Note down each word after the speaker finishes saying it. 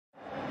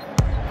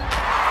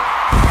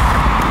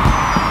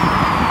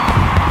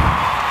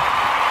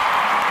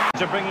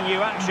to bringing you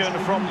action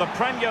from the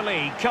Premier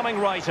League coming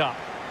right up.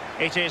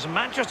 It is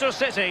Manchester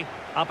City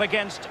up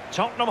against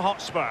Tottenham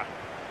Hotspur.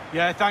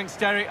 Yeah, thanks,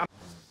 Derek. I'm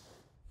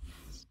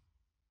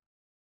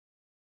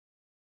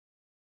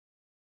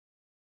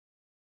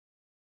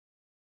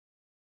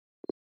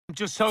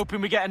just hoping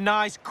we get a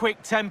nice,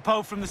 quick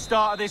tempo from the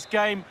start of this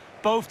game.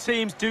 Both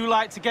teams do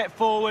like to get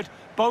forward,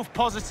 both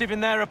positive in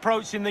their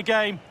approach in the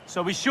game,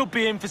 so we should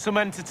be in for some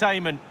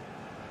entertainment.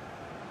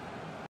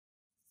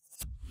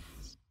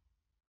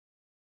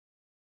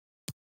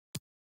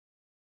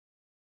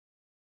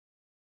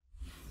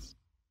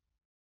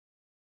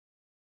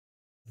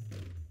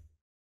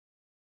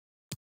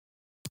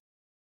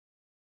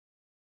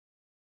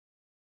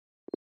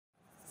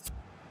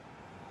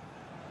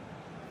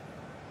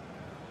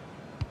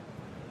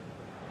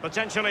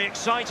 Potentially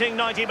exciting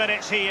 90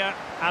 minutes here,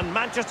 and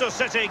Manchester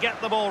City get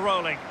the ball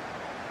rolling.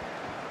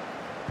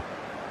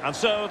 And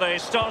so the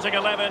starting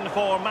 11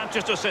 for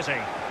Manchester City.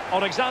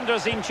 Alexander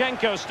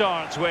Zinchenko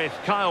starts with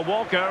Kyle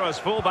Walker as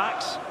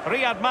fullbacks.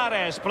 Riyad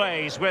Mahrez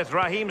plays with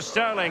Raheem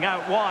Sterling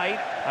out wide,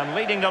 and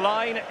leading the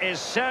line is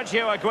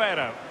Sergio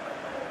Aguero.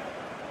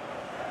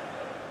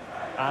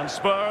 And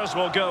Spurs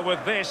will go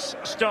with this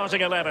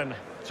starting 11.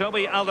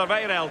 Toby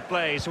Alderweireld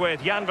plays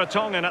with Jan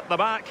Vertonghen at the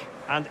back.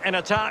 And in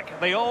attack,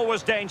 the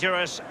always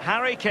dangerous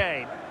Harry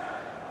Kane.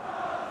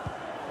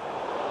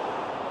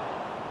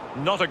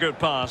 Not a good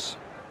pass.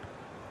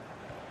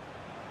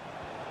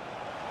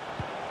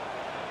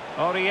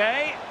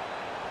 Aurier.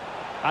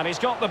 And he's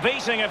got the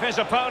beating of his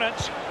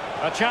opponent.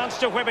 A chance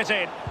to whip it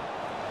in.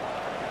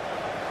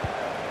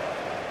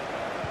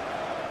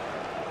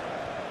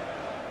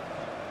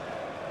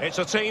 It's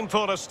a team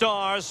full of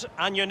stars,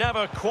 and you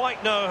never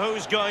quite know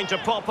who's going to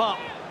pop up.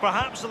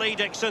 Perhaps Lee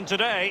Dixon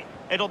today,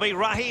 it'll be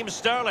Raheem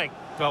Sterling.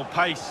 Well,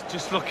 pace,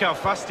 just look how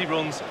fast he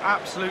runs.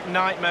 Absolute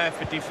nightmare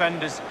for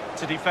defenders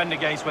to defend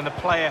against when the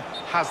player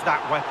has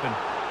that weapon.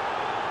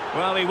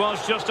 Well, he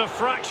was just a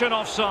fraction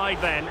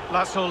offside then.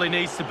 That's all he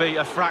needs to be,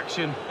 a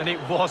fraction, and it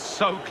was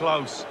so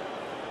close.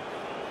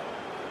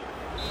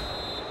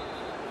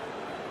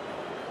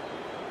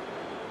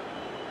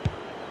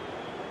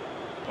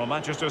 Well,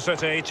 Manchester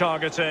City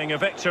targeting a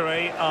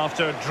victory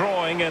after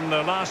drawing in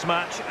the last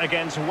match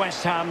against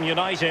West Ham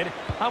United.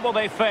 How will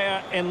they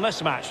fare in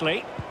this match,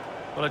 Lee?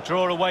 Well, a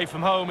draw away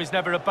from home is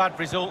never a bad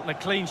result, and a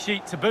clean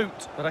sheet to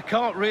boot. But I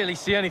can't really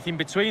see anything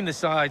between the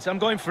sides. I'm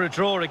going for a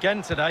draw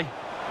again today.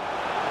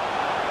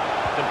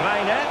 De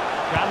Bruyne,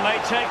 can they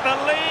take the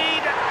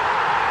lead?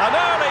 An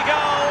early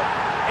goal.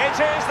 It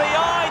is the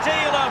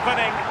ideal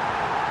opening.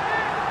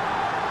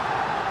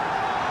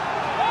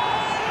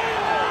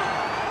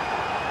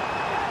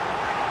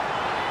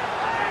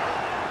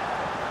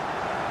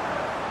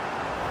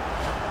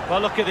 Well,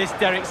 look at this,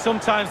 Derek.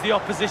 Sometimes the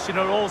opposition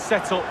are all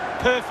set up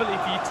perfectly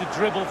for you to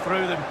dribble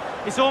through them.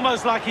 It's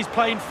almost like he's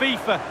playing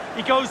FIFA.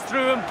 He goes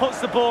through and puts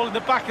the ball in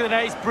the back of the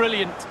net. It's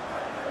brilliant.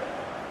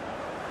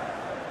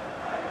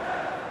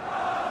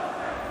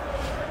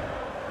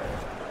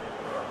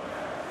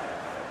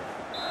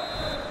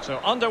 So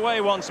underway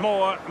once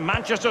more,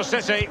 Manchester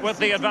City with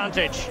the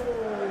advantage.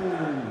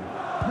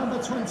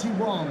 Number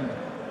 21,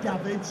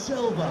 David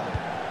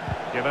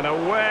Silva. Given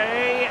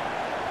away.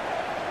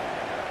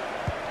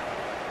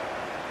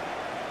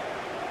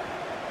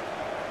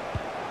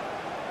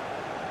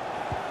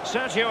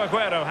 Sergio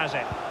Aguero has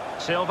it.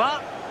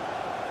 Silva.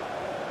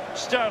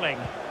 Sterling.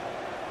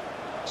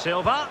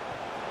 Silva.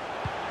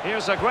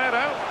 Here's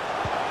Aguero.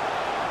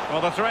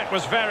 Well, the threat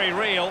was very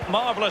real.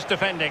 Marvellous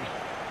defending.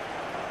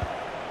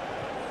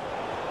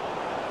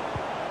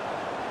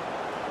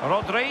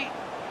 Rodri.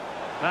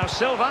 Now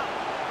Silva.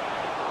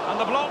 And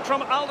the block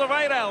from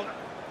Alderweireld.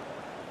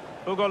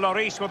 Hugo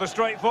Lloris with a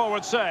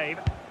straightforward save.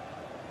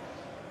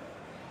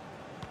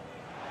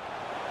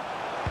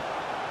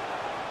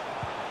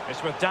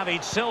 It's with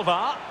David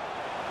Silva.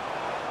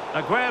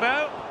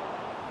 Aguero.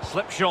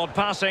 Slipshod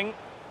passing.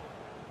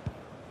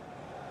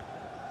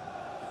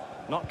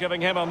 Not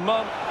giving him a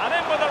mum. And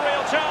in with a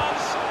real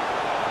chance.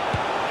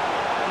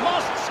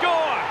 Must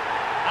score.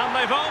 And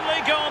they've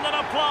only gone and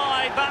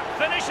applied that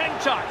finishing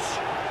touch.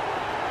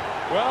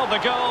 Well, the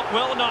goal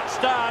will not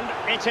stand.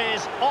 It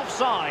is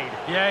offside.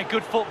 Yeah,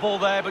 good football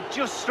there, but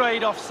just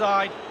straight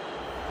offside.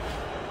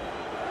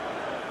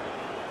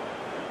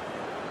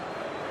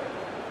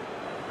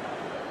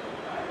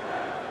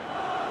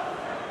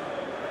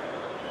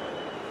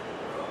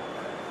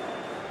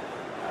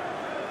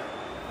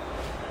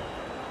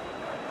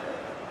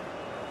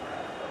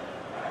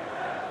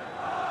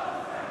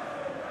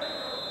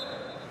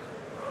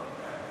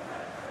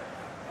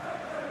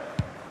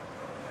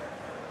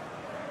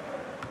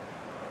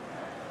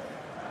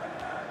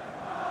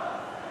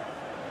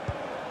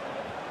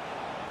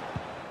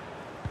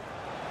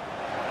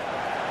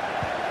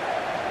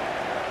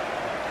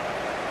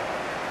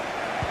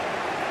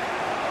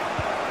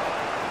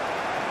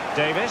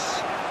 Davis.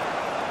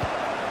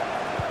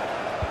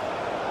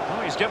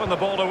 Oh, he's given the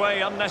ball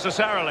away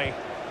unnecessarily.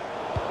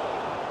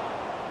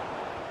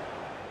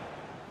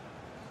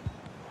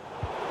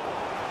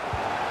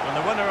 And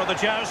the winner of the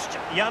joust,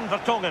 Jan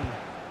Vertonghen.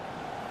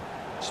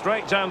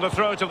 Straight down the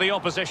throat of the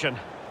opposition.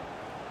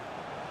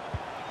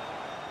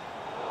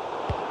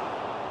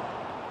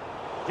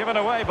 Given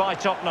away by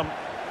Tottenham.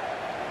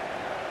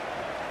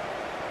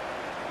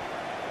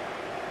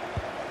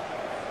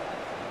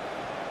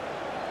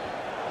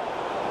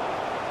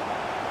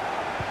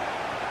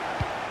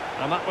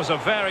 And that was a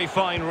very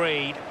fine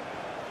read.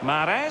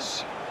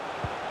 Mahrez.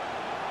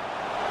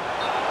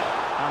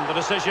 And the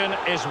decision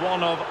is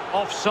one of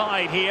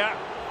offside here.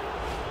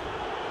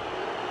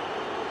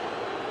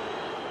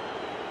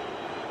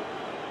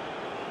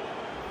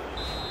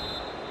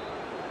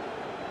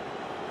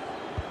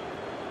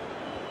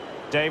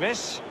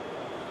 Davis.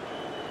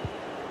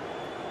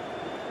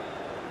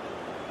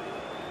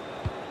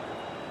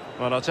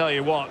 Well, I'll tell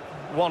you what,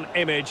 one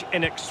image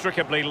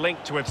inextricably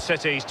linked with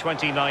City's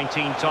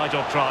 2019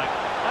 title try.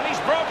 And he's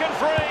broken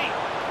free!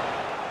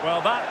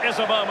 Well, that is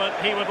a moment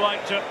he would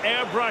like to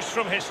airbrush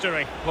from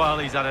history. Well,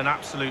 he's had an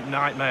absolute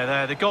nightmare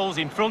there. The goal's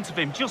in front of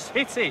him, just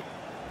hit it.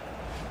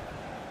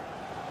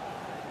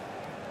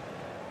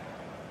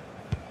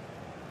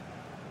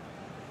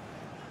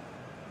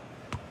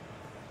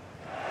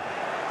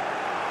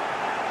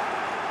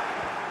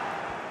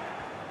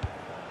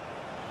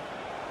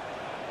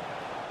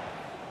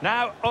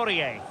 Now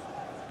Aurier.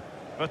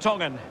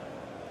 Vertonghen.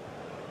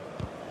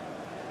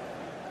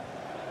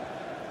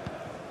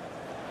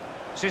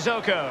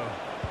 Sissoko.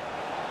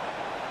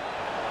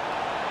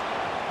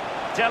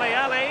 Dele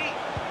Alli.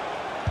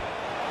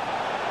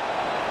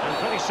 And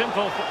pretty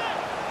simple.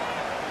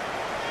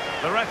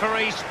 The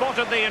referee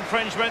spotted the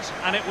infringement,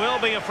 and it will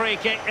be a free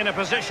kick in a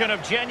position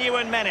of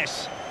genuine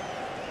menace.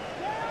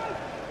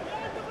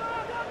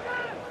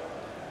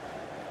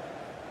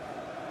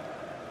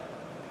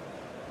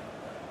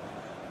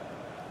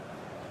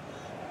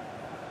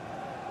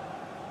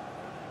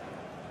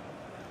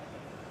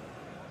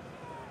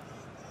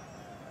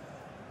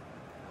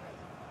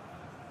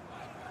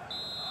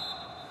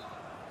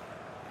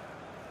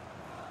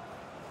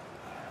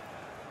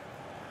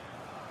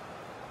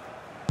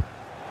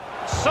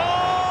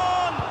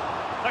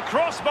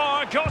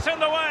 Crossbar got in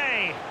the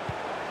way.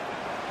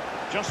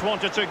 Just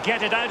wanted to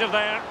get it out of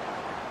there.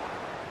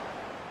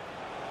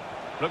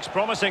 Looks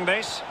promising,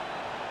 this.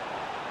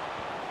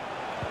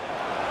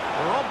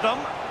 Robbed them.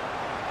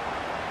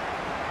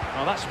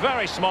 Well, that's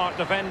very smart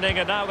defending,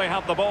 and now they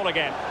have the ball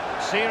again.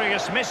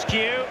 Serious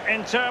miscue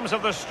in terms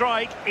of the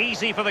strike.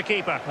 Easy for the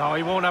keeper. No,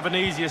 he won't have an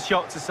easier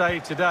shot to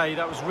save today.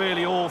 That was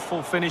really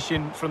awful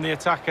finishing from the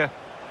attacker.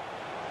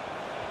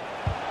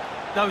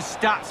 Those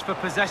stats for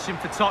possession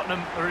for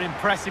Tottenham are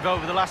impressive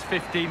over the last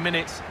 15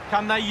 minutes.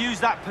 Can they use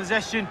that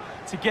possession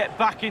to get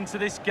back into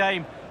this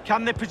game?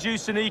 Can they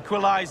produce an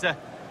equaliser?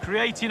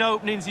 Creating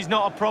openings is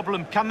not a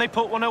problem. Can they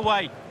put one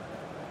away?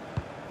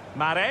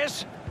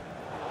 Mahrez.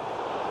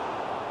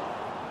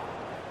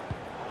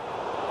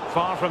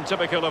 Far from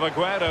typical of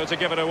Aguero to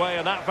give it away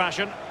in that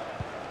fashion.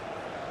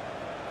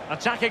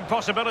 Attacking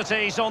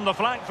possibilities on the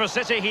flank for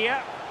City here.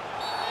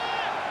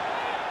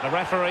 The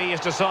referee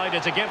has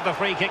decided to give the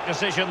free kick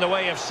decision the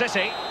way of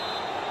City.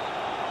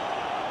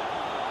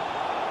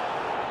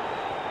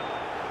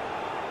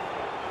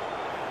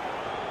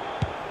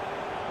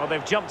 Well,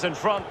 they've jumped in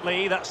front,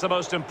 Lee. That's the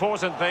most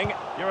important thing.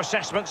 Your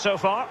assessment so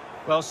far?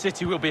 Well,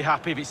 City will be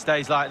happy if it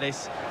stays like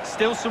this.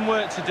 Still some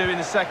work to do in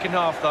the second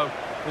half, though.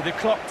 With the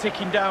clock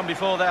ticking down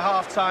before their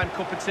half-time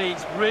cup of tea,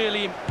 it's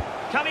really...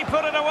 Can he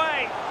put it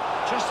away?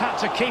 Just had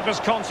to keep his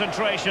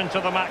concentration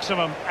to the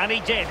maximum, and he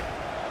did.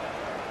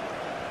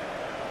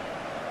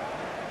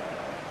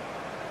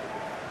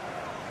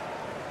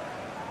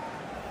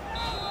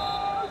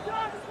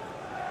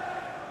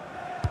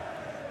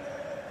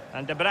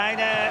 And De Bruyne,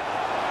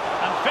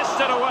 and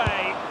fisted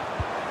away.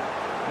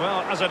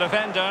 Well, as a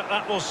defender,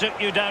 that will sit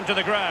you down to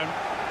the ground.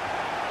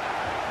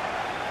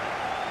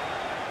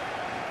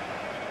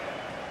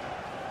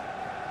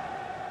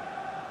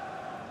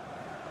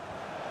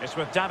 It's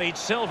with David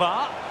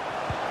Silva.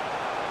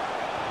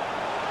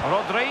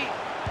 Rodri.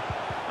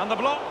 And the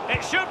block,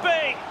 it should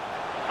be.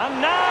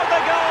 And now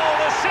the goal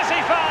the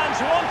City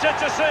fans wanted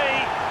to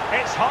see.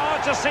 It's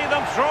hard to see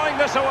them throwing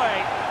this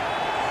away.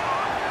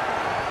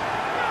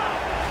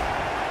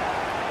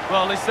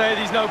 Well, they say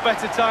there's no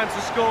better time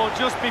to score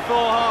just before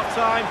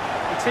half-time.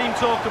 The team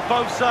talk of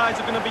both sides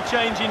are going to be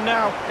changing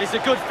now. It's a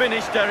good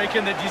finish, Derek,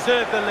 and they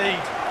deserve the lead.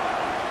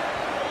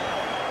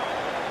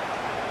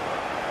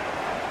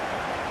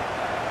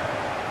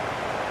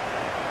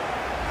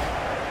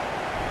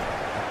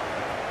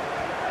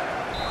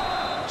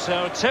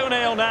 So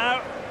 2-0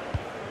 now.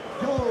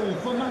 Goal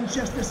for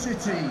Manchester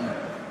City.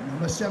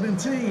 Number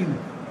 17,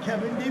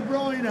 Kevin De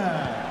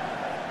Bruyne.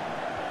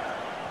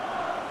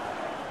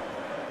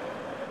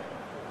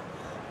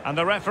 And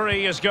the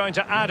referee is going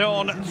to add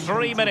on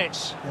 3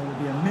 minutes. There will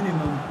be a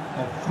minimum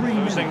of 3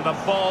 minutes. Losing the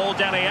ball,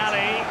 Dele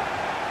Alli.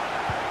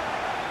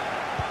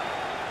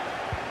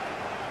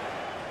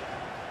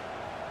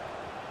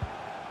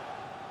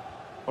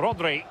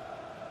 Rodri.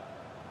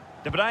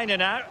 De Bruyne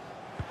now.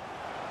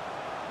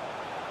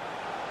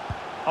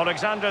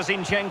 Alexander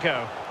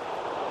Zinchenko.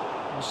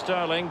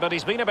 Sterling, but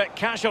he's been a bit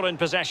casual in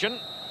possession.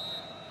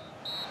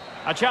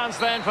 A chance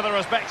then for the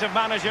respective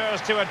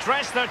managers to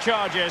address their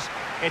charges.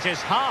 It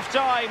is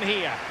half-time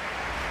here.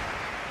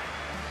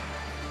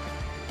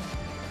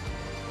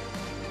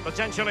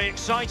 Potentially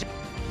exciting.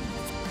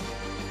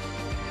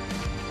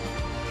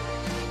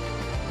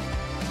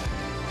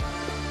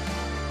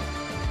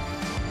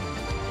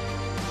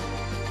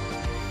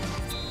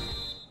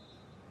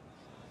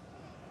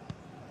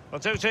 The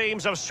two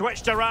teams have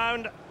switched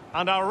around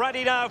and are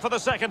ready now for the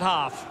second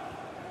half.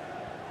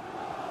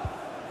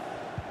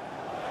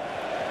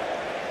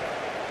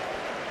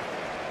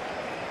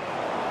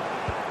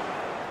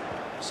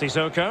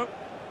 Sissoko.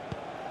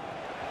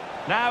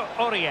 Now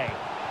Aurier.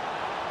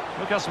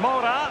 Lucas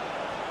Moura.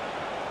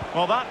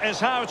 Well, that is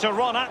how to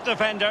run at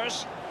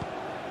defenders.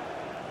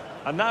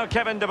 And now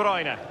Kevin De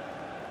Bruyne.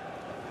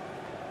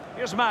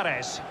 Here's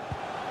Mahrez.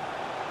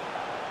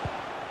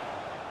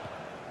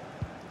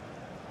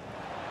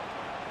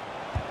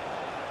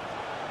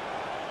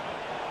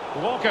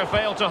 Walker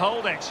failed to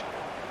hold it.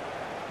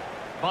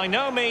 By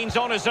no means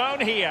on his own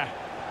here.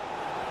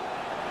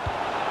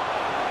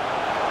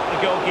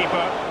 The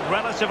goalkeeper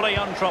relatively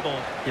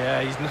untroubled.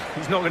 Yeah,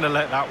 he's not going to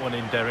let that one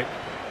in, Derek.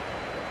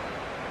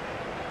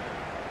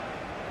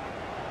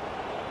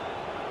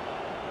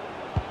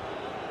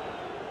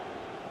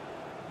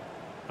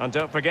 And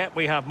don't forget,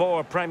 we have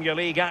more Premier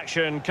League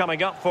action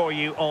coming up for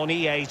you on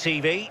EA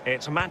TV.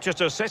 It's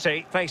Manchester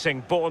City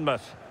facing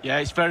Bournemouth. Yeah,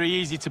 it's very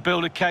easy to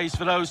build a case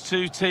for those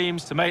two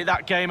teams to make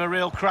that game a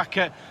real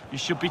cracker. You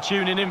should be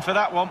tuning in for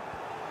that one.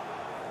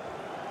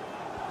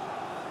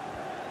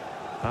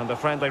 And a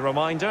friendly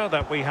reminder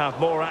that we have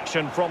more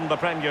action from the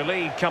Premier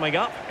League coming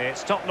up.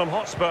 It's Tottenham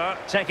Hotspur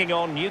taking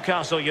on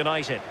Newcastle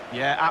United.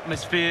 Yeah,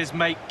 atmospheres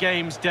make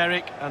games,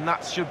 Derek, and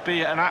that should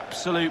be an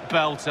absolute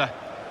belter.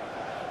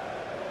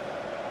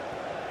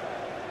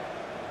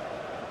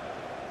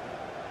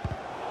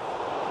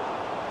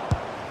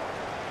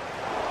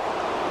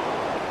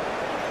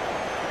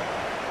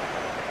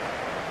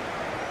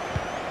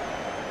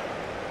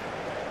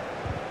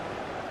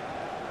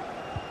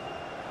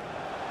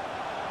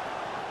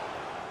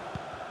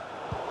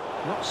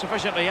 Not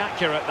sufficiently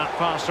accurate, that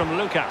pass from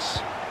Lucas.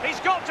 He's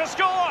got to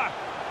score!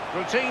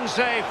 Routine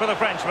save for the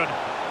Frenchman.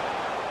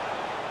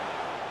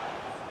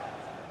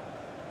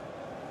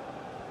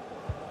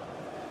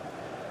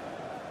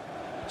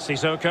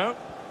 Sissoko.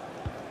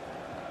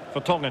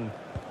 Vertonghen.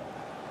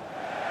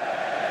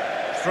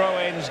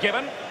 Throw-ins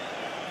given.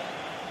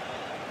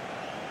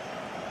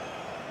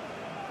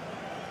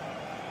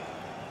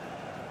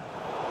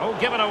 Oh,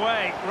 given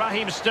away.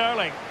 Raheem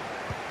Sterling.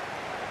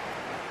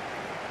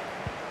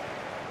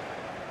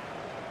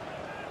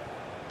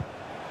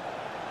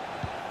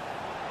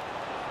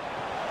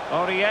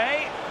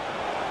 Aurier.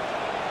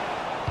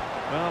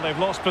 Well, they've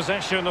lost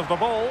possession of the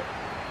ball.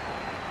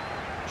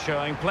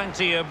 Showing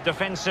plenty of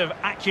defensive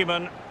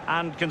acumen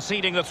and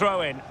conceding the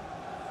throw-in.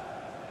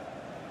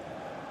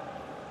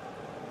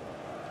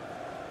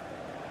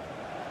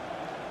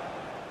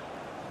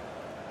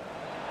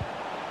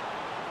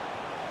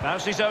 Now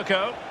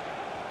Sissoko.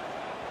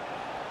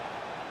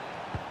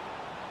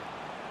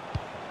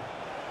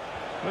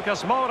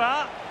 Lucas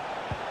Moura.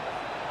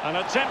 And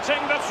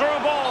attempting the through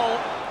ball.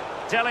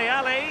 Dele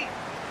Alli.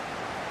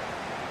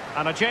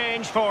 And a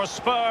change for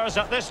Spurs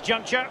at this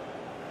juncture.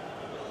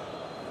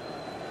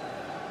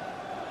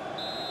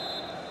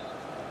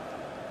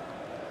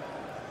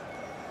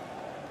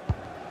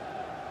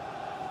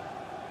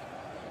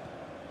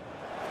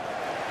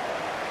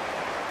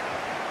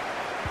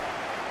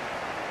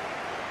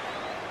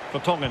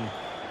 Vertonghen.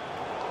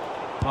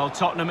 Well,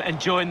 Tottenham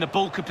enjoying the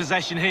bulk of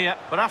possession here,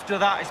 but after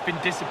that it's been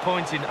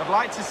disappointing. I'd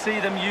like to see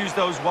them use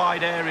those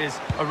wide areas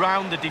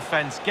around the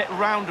defence, get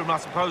round them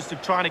as opposed to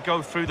trying to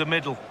go through the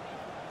middle.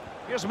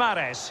 Here's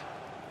Mahrez.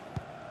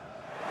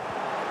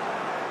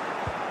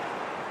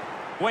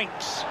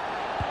 Winks.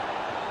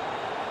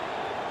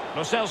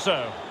 Lo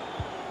Celso.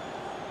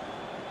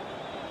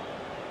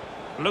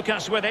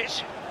 Lucas with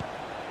it.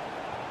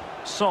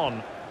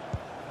 Son.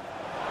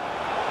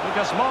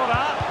 Lucas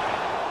Moura.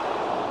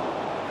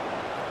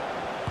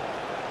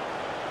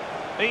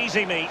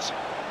 Easy meet.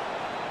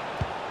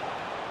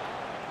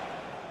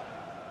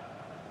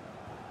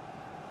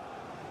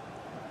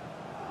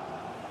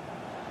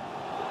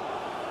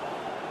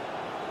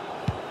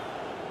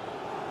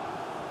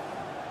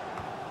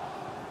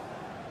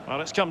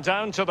 Well, it's come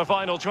down to the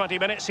final 20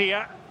 minutes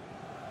here.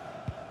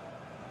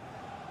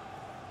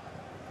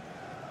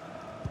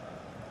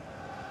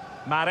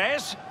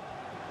 Mahrez.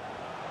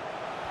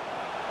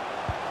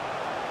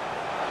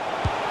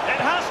 It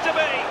has to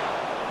be.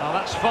 Oh,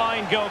 that's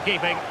fine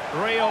goalkeeping.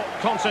 Real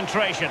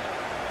concentration.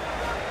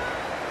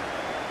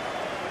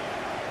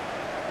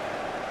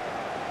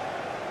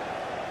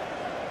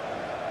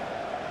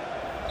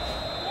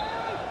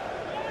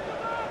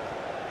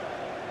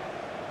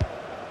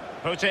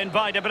 Put in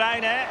by De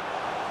Bruyne.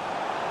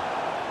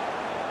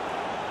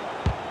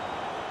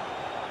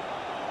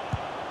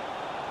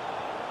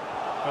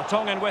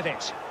 Vertonghen with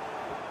it.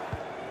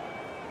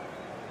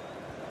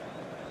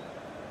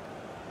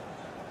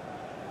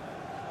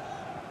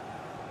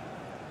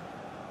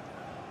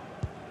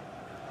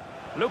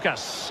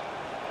 Lucas.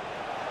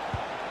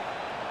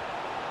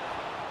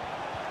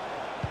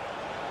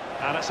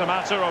 And it's a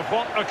matter of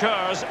what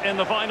occurs in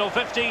the final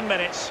 15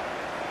 minutes.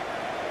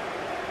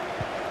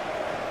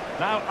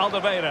 Now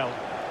Alderweireld.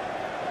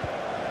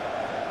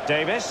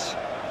 Davis.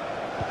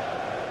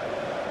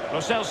 Lo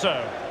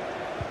Celso.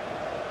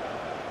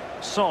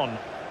 Son.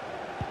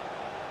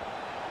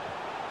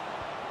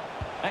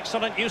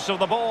 Excellent use of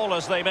the ball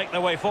as they make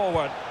their way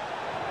forward.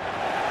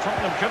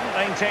 Tottenham couldn't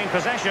maintain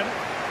possession.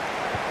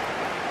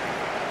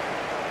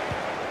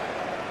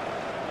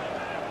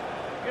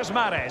 Here's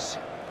Mahrez.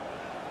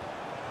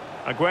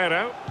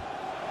 Aguero.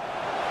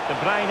 De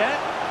Bruyne.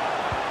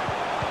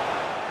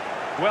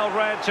 Well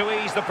read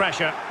to ease the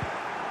pressure.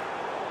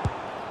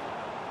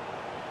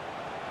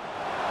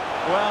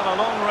 Well, a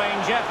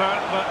long-range effort,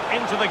 but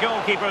into the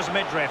goalkeeper's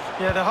midriff.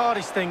 Yeah, the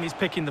hardest thing is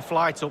picking the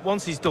flight up.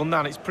 Once he's done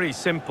that, it's pretty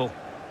simple.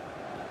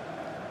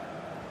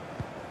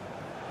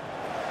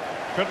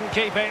 Couldn't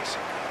keep it.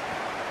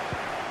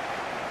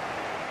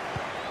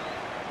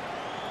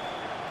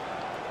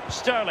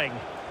 Sterling.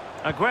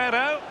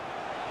 Aguero.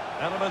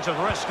 Element of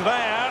risk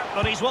there,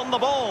 but he's won the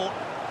ball.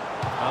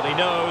 Well, he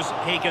knows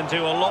he can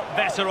do a lot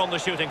better on the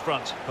shooting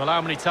front. Well,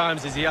 how many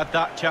times has he had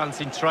that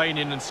chance in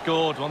training and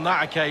scored? On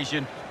that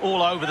occasion,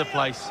 all over the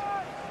place.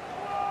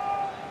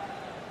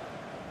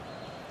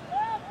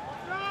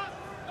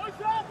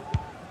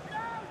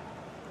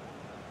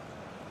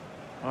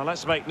 Well,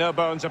 let's make no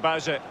bones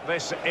about it.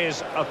 This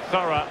is a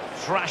thorough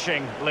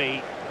thrashing,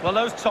 Lee. Well,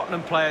 those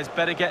Tottenham players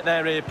better get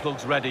their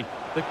earplugs ready.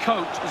 The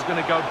coach is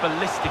going to go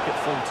ballistic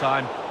at full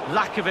time.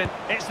 Lack of it.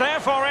 It's there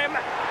for him.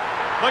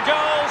 The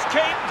goals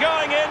keep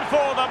going in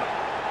for them.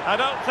 I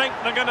don't think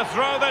they're going to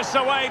throw this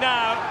away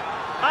now.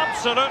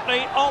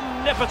 Absolutely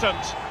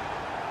omnipotent.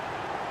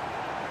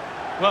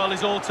 Well,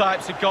 there's all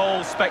types of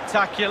goals,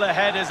 spectacular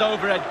headers,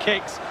 overhead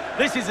kicks.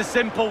 This is a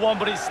simple one,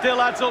 but it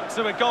still adds up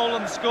to a goal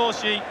on the score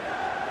sheet.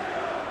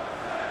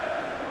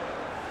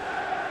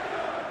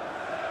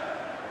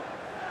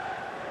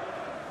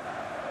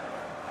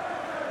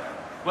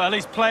 Well,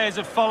 his players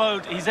have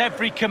followed his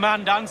every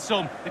command and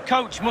some. The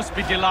coach must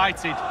be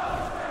delighted.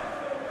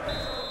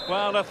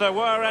 Well, if there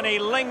were any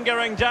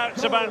lingering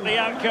doubts about the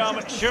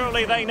outcome,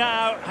 surely they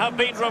now have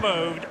been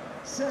removed.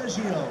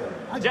 Sergio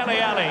Dele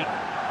Alli.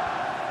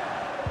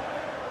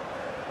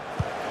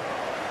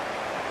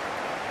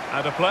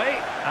 Out of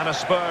play, and a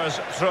Spurs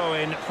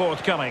throw-in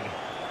forthcoming.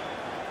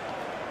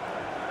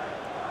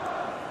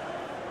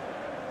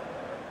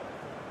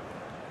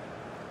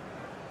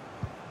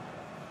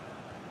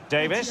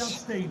 Davis.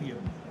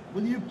 Stadium.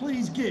 Will you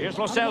please give Here's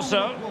Lo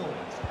Celso.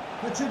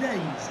 for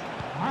today's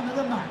man of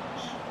the match?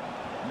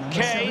 Number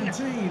Kane.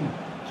 17,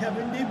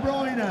 Kevin De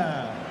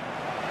Bruyne.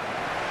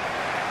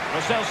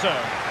 Lo Celso.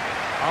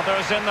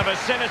 Others in the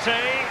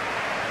vicinity.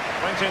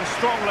 Went in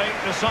strongly,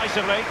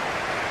 decisively.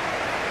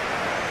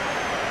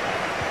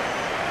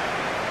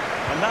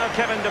 And now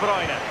Kevin De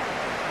Bruyne.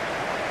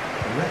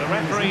 The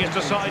referee has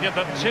decided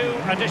that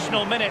 2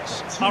 additional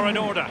minutes are in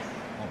order.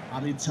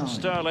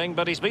 Sterling,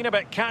 but he's been a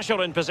bit casual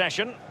in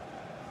possession.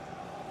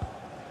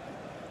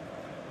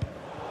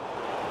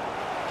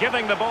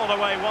 Giving the ball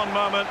away one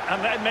moment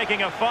and then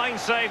making a fine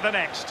save the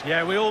next.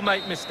 Yeah, we all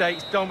make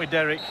mistakes, don't we,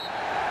 Derek?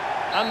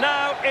 And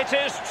now it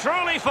is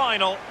truly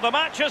final. The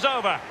match is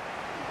over.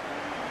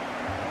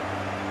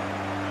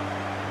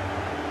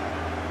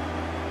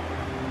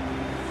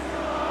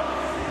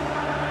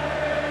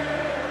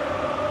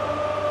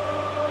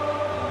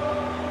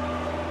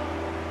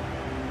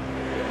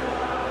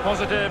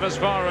 Positive as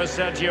far as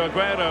Sergio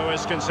Aguero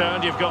is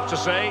concerned, you've got to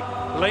say.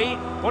 Lee,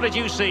 what did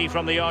you see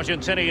from the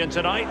Argentinian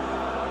tonight?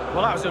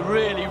 Well, that was a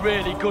really,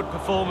 really good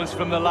performance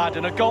from the lad,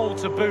 and a goal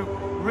to boot.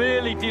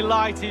 Really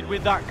delighted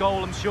with that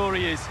goal, I'm sure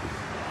he is.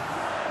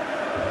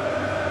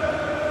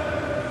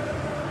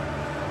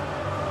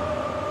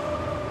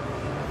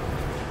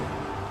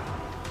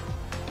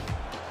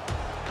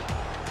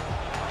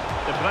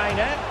 De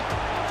Bruyne.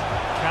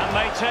 Can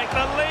they take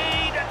the lead?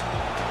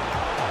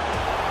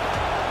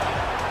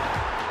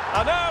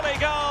 An early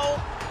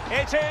goal.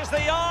 It is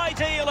the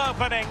ideal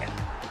opening.